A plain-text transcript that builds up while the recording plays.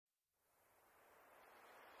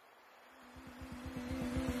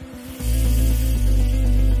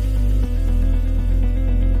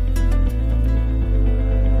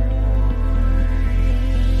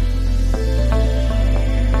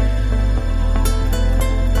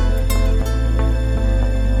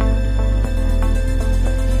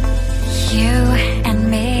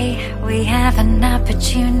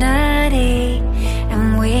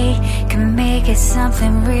it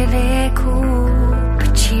something really cool.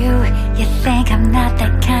 But you think I'm not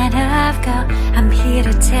that kind of girl. I'm here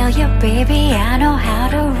to tell you, baby, I know how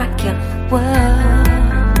to rock your world.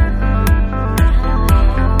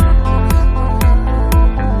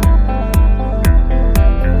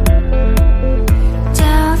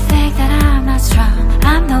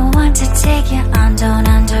 To take you on, don't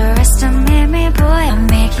underestimate me, boy. I'll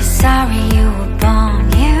make you sorry you were born.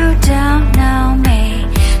 You don't know me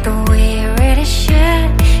the way you really should.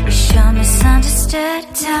 You sure misunderstood.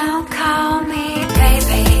 Don't call me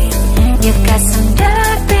baby. You've got some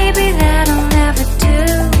dirt, baby, that I'll never do.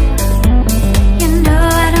 You know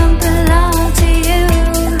I don't belong to you.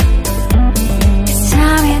 It's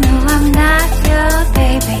time you know I'm not your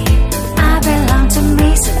baby. I belong to me,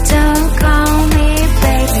 so don't call me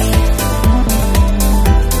baby.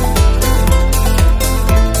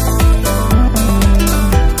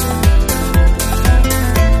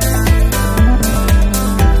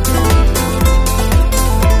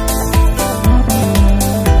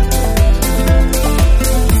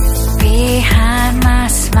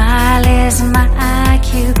 My IQ,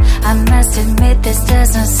 I must admit this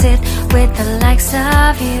doesn't sit with the likes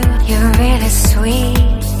of you. You're really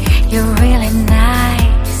sweet, you're really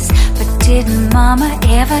nice, but didn't mama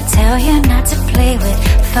ever tell you not to play with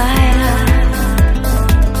fire?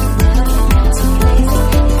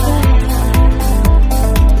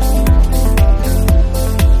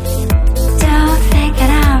 Don't think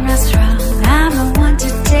that I'm not strong. I'm the one to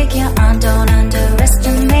take you on. Don't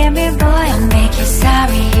underestimate me, boy. I'll make you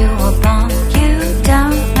sorry you were born. You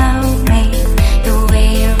don't know me the way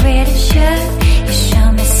you really should. You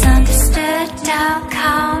sure misunderstood. Don't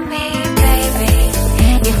call me baby.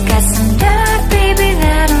 You've got some dirt, baby,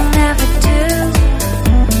 that I'll never do.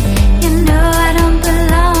 You know I don't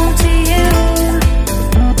belong to you.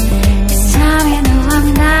 It's time you know I'm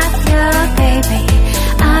not your baby.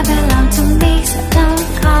 I belong to me, so don't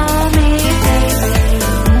call me baby.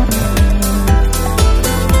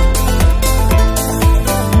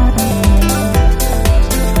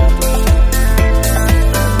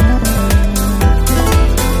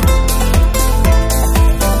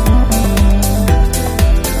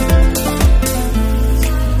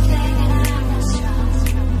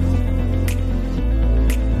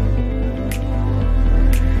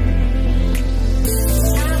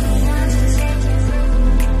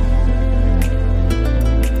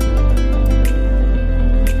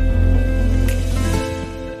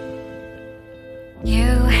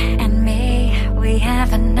 You and me, we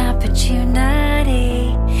have an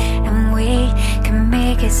opportunity, and we can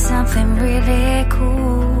make it something really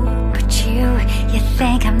cool. But you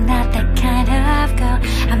think I'm not that kind of girl.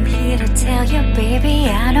 I'm here to tell you, baby,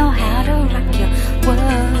 I know how to rock your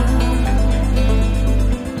world.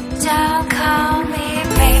 Don't call me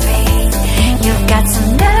baby. You've got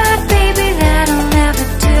some nerve.